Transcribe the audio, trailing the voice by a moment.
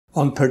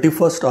On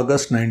 31st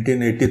August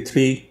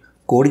 1983,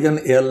 Korean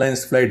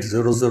Airlines Flight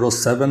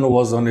 007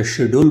 was on a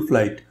scheduled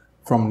flight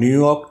from New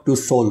York to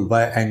Seoul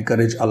via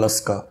Anchorage,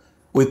 Alaska,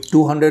 with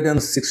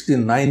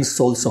 269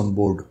 souls on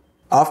board.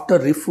 After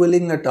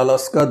refueling at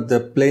Alaska,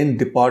 the plane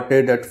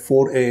departed at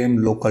 4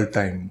 a.m. local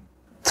time.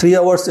 3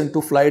 hours into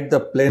flight,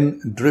 the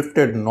plane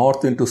drifted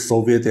north into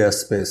Soviet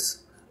airspace.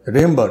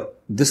 Remember,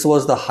 this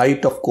was the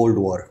height of Cold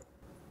War.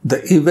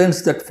 The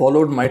events that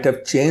followed might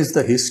have changed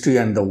the history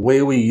and the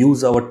way we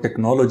use our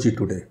technology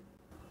today.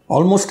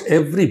 Almost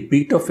every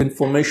bit of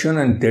information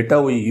and data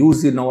we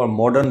use in our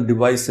modern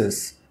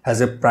devices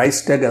has a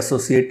price tag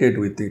associated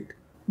with it.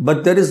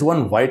 But there is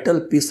one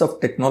vital piece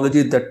of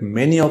technology that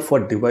many of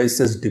our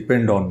devices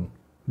depend on,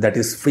 that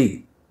is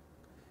free.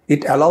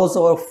 It allows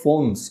our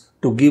phones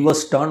to give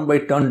us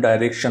turn-by-turn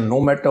direction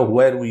no matter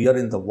where we are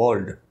in the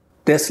world.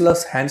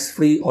 Tesla's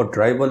hands-free or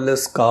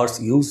driverless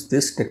cars use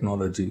this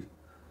technology.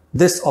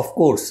 This, of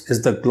course,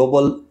 is the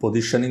Global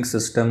Positioning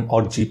System,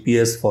 or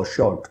GPS for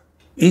short.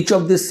 Each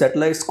of these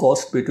satellites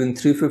cost between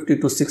 $350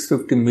 to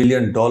 $650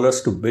 million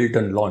to build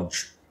and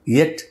launch.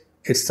 Yet,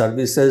 its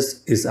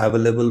services is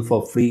available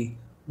for free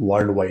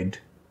worldwide.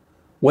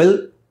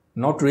 Well,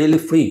 not really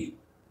free.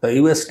 The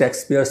US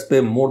taxpayers pay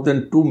more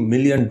than $2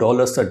 million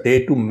a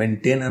day to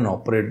maintain and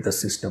operate the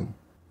system.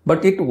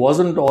 But it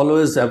wasn't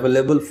always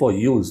available for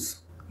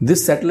use.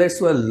 These satellites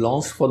were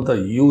launched for the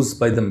use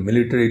by the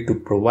military to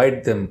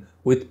provide them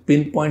with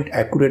pinpoint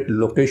accurate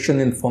location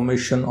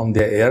information on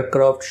their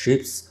aircraft,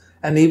 ships,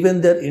 and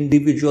even their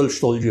individual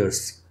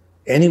soldiers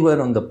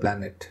anywhere on the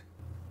planet.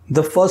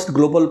 The first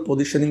global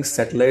positioning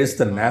satellites,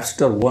 the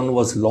Navstar 1,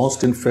 was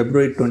launched in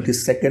February 22,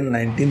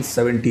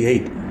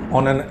 1978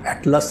 on an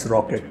Atlas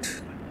rocket.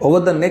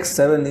 Over the next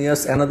 7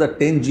 years, another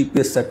 10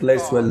 GPS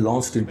satellites were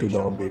launched into the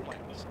orbit.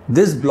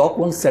 These Block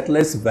 1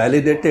 satellites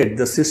validated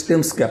the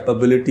system's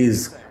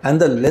capabilities, and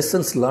the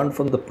lessons learned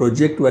from the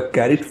project were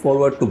carried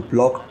forward to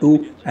Block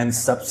 2 and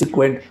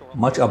subsequent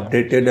much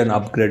updated and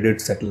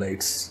upgraded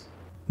satellites.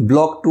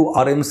 Block 2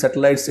 RM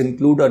satellites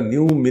include a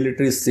new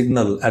military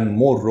signal and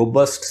more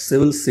robust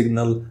civil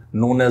signal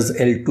known as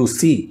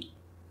L2C.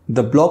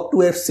 The Block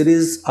 2F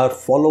series are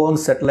follow-on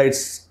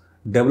satellites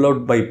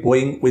developed by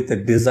Boeing with a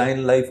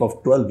design life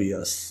of 12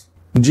 years.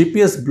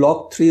 GPS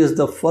Block 3 is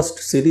the first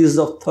series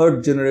of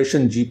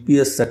third-generation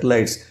GPS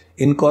satellites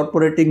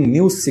incorporating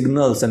new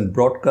signals and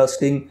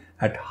broadcasting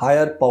at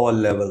higher power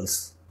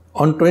levels.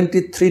 On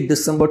 23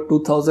 December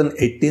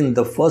 2018,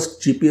 the first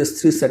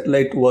GPS-3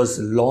 satellite was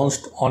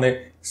launched on a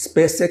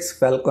SpaceX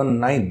Falcon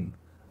 9.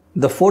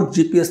 The fourth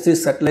GPS-3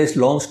 satellite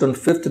launched on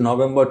 5th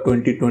November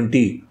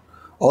 2020,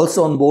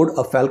 also on board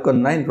a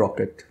Falcon 9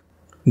 rocket.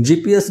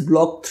 GPS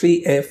Block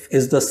 3F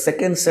is the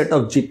second set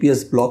of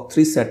GPS Block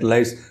 3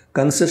 satellites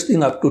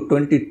consisting up to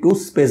 22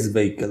 space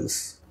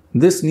vehicles.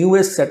 These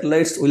newest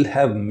satellites will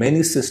have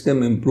many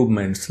system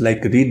improvements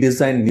like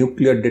redesigned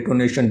nuclear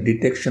detonation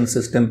detection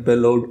system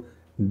payload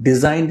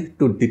designed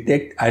to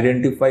detect,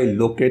 identify,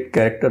 locate,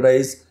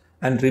 characterize,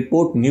 and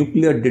report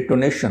nuclear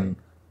detonation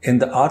in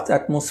the Earth's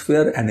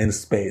atmosphere and in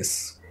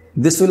space.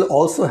 This will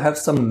also have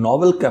some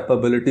novel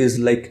capabilities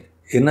like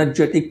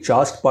energetic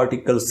charged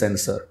particle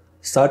sensor,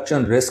 search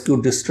and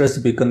rescue distress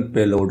beacon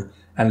payload,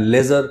 and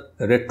laser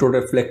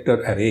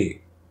retroreflector array.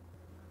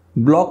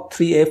 Block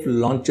 3F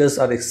launches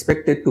are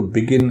expected to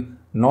begin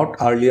not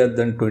earlier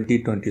than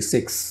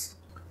 2026.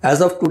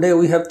 As of today,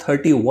 we have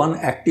 31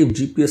 active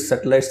GPS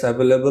satellites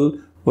available,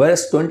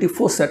 whereas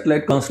 24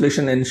 satellite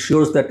constellation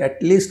ensures that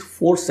at least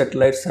 4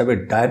 satellites have a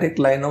direct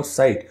line of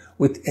sight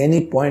with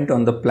any point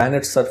on the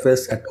planet's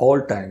surface at all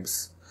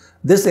times.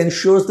 This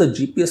ensures the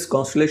GPS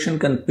constellation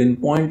can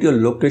pinpoint your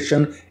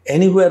location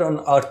anywhere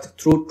on Earth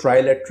through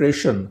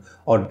trilateration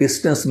or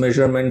distance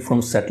measurement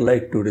from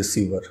satellite to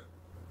receiver.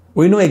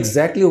 We know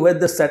exactly where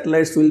the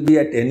satellites will be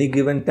at any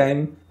given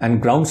time,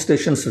 and ground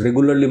stations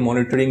regularly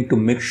monitoring to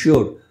make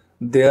sure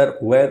they are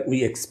where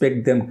we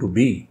expect them to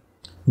be.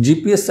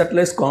 GPS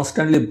satellites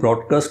constantly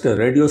broadcast a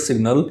radio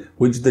signal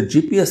which the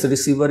GPS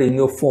receiver in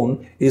your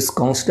phone is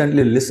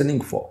constantly listening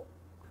for.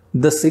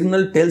 The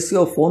signal tells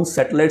your phone's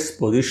satellite's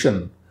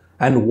position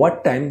and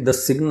what time the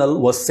signal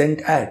was sent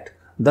at,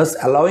 thus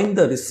allowing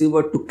the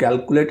receiver to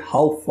calculate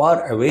how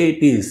far away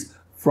it is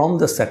from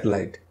the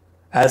satellite,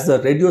 as the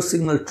radio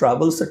signal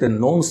travels at a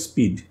known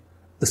speed,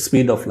 the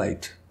speed of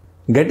light.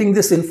 Getting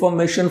this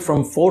information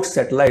from 4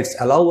 satellites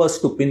allows us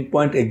to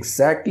pinpoint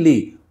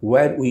exactly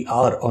where we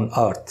are on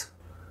Earth.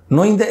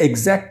 Knowing the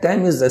exact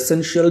time is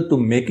essential to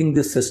making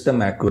this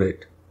system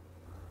accurate.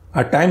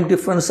 A time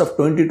difference of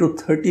 20 to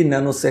 30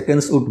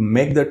 nanoseconds would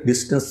make the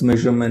distance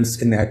measurements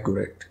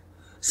inaccurate.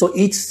 So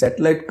each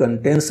satellite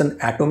contains an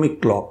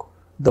atomic clock,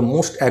 the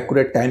most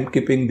accurate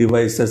timekeeping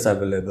devices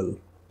available.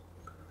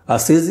 A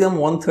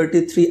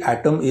cesium-133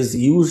 atom is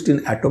used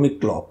in atomic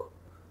clock.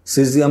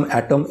 Cesium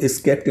atom is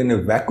kept in a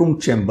vacuum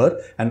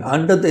chamber, and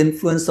under the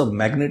influence of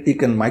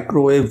magnetic and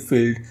microwave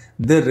field,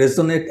 they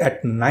resonate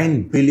at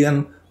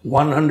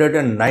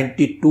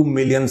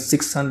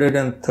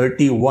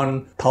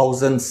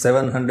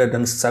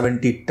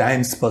 9,192,631,770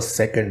 times per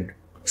second.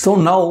 So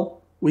now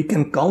we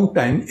can count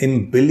time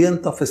in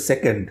billionth of a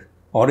second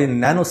or in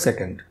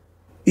nanosecond.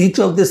 Each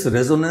of this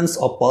resonance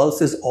or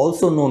pulse is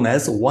also known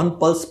as 1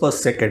 pulse per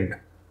second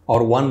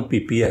or 1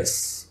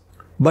 PPS.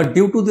 But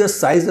due to their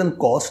size and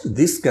cost,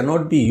 this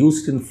cannot be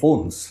used in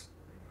phones.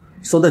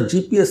 So the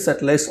GPS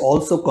satellites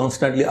also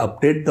constantly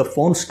update the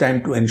phone's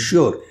time to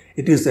ensure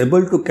it is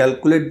able to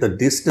calculate the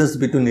distance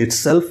between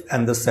itself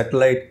and the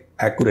satellite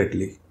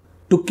accurately.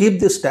 To keep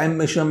this time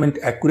measurement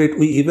accurate,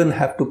 we even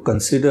have to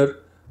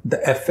consider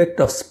the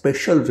effect of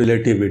special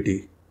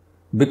relativity.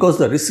 Because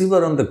the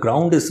receiver on the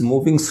ground is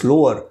moving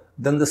slower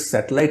than the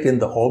satellite in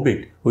the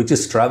orbit, which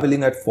is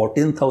traveling at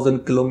 14,000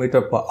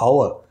 km per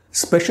hour,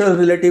 special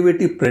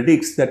relativity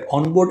predicts that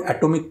onboard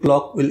atomic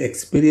clock will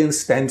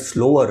experience time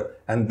slower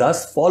and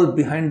thus fall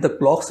behind the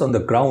clocks on the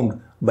ground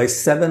by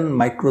 7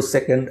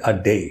 microseconds a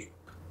day.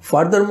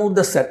 Furthermore,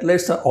 the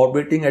satellites are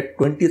orbiting at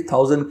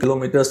 20,000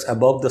 kilometers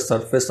above the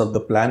surface of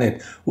the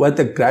planet, where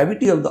the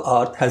gravity of the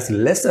Earth has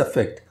less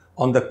effect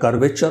on the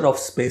curvature of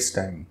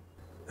space-time.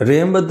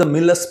 Remember the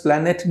Miller's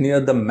planet near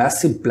the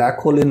massive black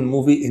hole in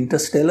movie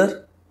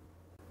Interstellar?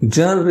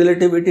 General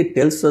relativity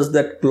tells us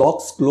that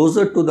clocks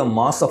closer to the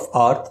mass of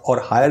Earth or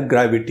higher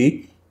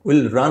gravity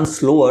will run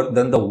slower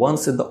than the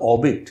ones in the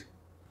orbit.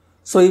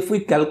 So if we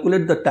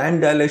calculate the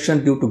time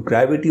dilation due to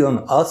gravity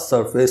on Earth's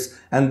surface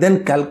and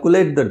then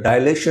calculate the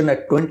dilation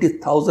at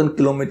 20,000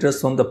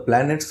 kilometers from the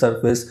planet's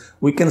surface,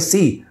 we can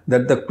see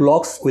that the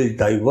clocks will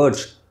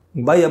diverge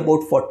by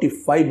about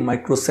 45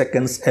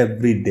 microseconds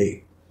every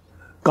day.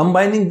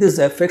 Combining these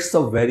effects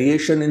of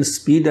variation in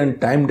speed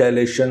and time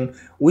dilation,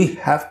 we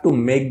have to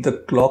make the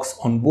clocks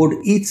on board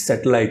each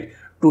satellite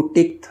to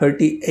tick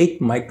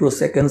 38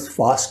 microseconds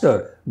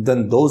faster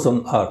than those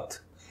on Earth.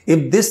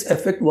 If this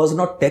effect was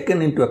not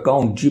taken into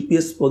account,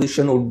 GPS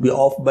position would be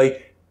off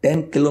by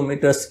 10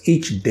 kilometers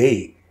each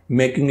day,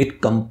 making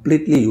it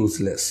completely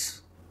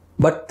useless.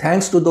 But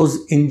thanks to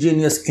those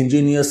ingenious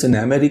engineers in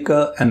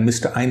America and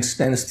Mr.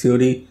 Einstein's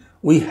theory,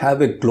 we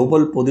have a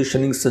global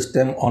positioning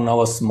system on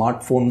our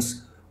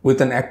smartphones with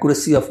an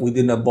accuracy of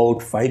within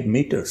about 5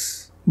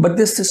 meters. But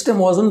this system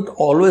wasn't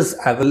always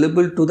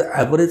available to the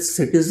average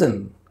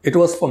citizen. It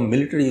was for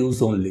military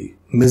use only.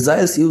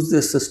 Missiles use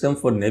this system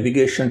for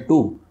navigation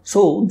too.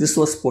 So this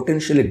was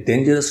potentially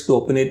dangerous to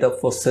open it up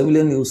for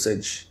civilian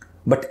usage.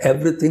 But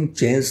everything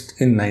changed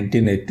in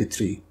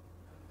 1983.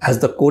 As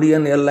the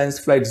Korean Airlines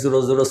Flight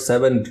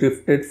 007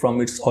 drifted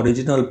from its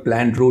original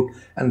planned route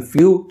and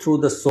flew through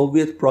the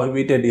Soviet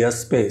prohibited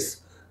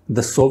airspace,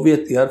 the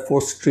Soviet Air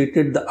Force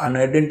treated the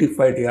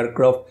unidentified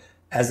aircraft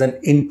as an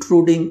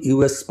intruding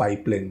US spy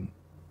plane.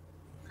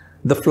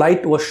 The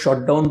flight was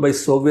shot down by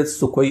Soviet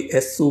Sukhoi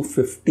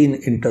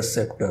Su-15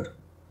 interceptor.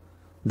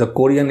 The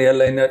Korean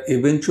airliner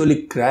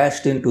eventually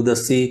crashed into the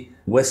sea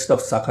west of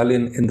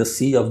Sakhalin in the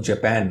Sea of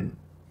Japan.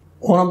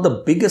 One of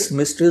the biggest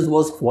mysteries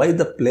was why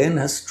the plane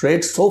has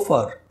strayed so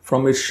far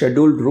from its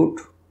scheduled route.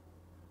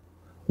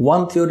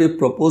 One theory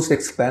proposed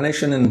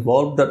explanation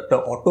involved that the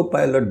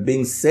autopilot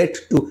being set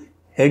to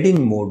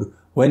heading mode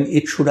when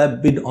it should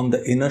have been on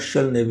the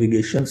inertial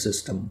navigation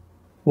system.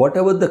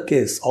 Whatever the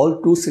case, all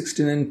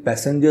 269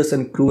 passengers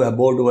and crew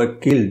aboard were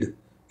killed,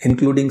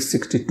 including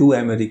 62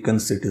 American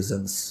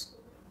citizens.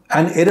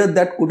 An error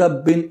that could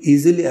have been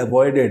easily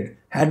avoided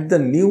had the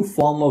new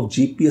form of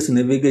GPS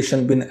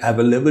navigation been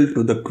available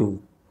to the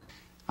crew.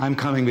 I'm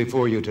coming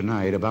before you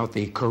tonight about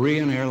the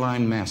Korean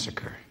airline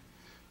massacre,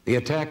 the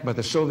attack by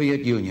the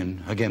Soviet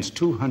Union against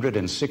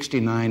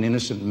 269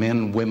 innocent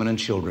men, women, and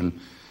children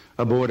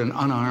aboard an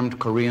unarmed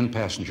Korean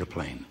passenger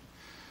plane.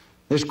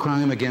 This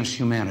crime against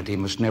humanity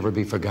must never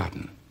be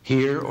forgotten,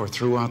 here or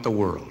throughout the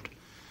world.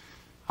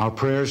 Our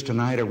prayers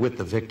tonight are with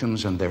the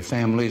victims and their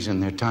families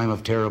in their time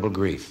of terrible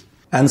grief.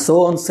 And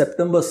so on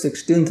September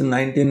 16,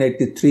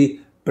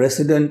 1983,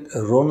 President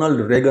Ronald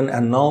Reagan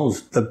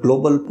announced the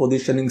global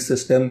positioning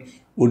system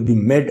would be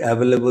made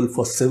available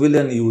for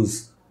civilian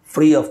use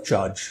free of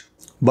charge.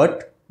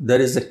 But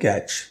there is a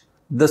catch.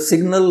 The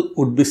signal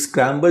would be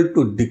scrambled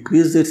to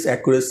decrease its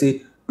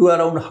accuracy to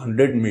around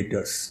 100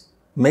 meters,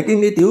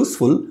 making it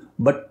useful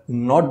but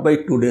not by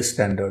today's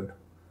standard.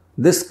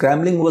 This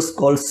scrambling was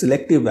called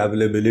selective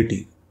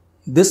availability.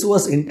 This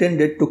was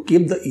intended to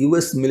keep the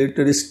US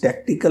military's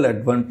tactical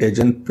advantage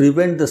and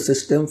prevent the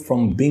system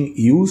from being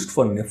used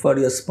for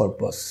nefarious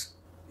purpose.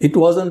 It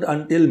wasn't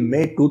until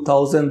May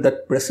 2000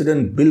 that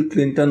President Bill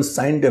Clinton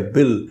signed a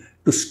bill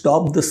to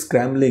stop the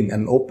scrambling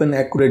and open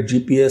accurate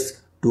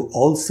GPS to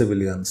all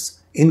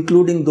civilians,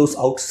 including those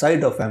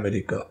outside of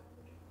America.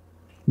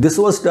 This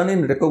was done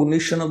in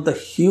recognition of the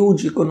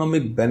huge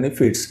economic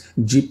benefits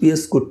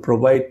GPS could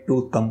provide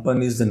to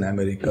companies in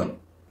America.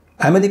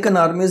 American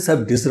armies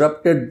have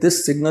disrupted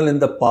this signal in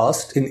the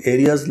past in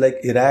areas like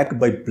Iraq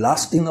by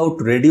blasting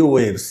out radio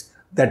waves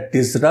that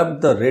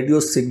disrupt the radio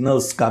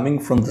signals coming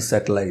from the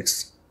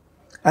satellites.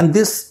 And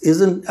this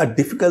isn't a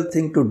difficult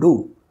thing to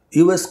do.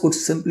 US could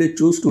simply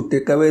choose to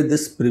take away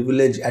this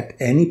privilege at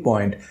any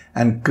point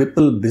and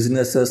cripple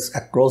businesses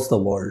across the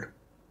world.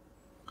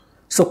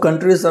 So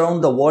countries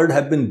around the world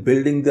have been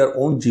building their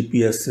own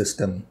GPS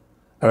system.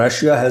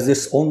 Russia has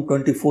its own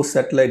 24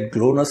 satellite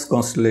GLONASS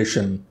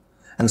constellation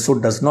and so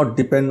does not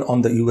depend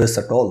on the US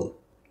at all.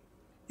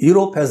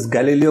 Europe has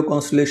Galileo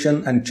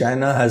constellation and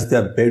China has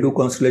their Beidou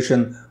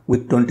constellation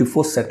with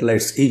 24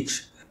 satellites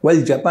each,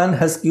 while Japan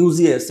has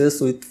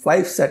QZSS with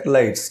 5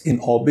 satellites in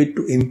orbit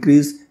to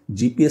increase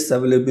GPS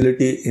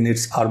availability in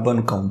its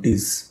urban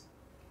counties.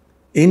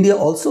 India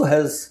also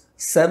has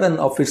 7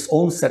 of its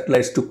own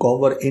satellites to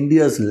cover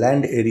India's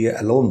land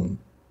area alone.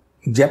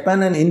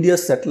 Japan and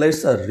India's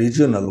satellites are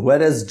regional,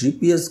 whereas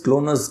GPS,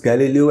 GLONASS,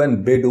 Galileo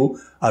and Beidou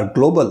are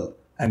global,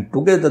 and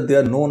together they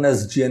are known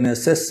as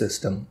GNSS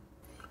system.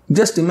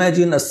 Just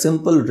imagine a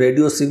simple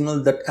radio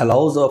signal that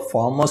allows our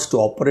farmers to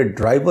operate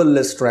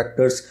driverless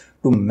tractors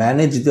to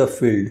manage their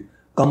field.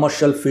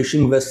 Commercial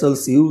fishing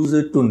vessels use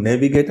it to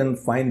navigate and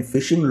find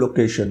fishing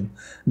location.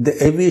 The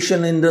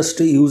aviation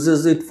industry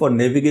uses it for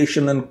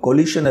navigation and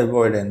collision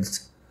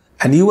avoidance.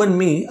 And you and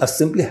me are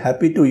simply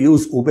happy to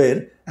use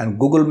Uber and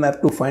Google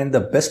Map to find the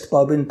best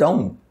pub in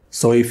town.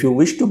 So if you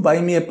wish to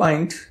buy me a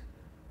pint,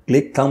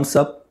 click thumbs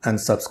up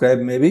and subscribe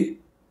maybe.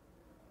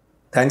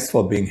 Thanks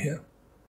for being here.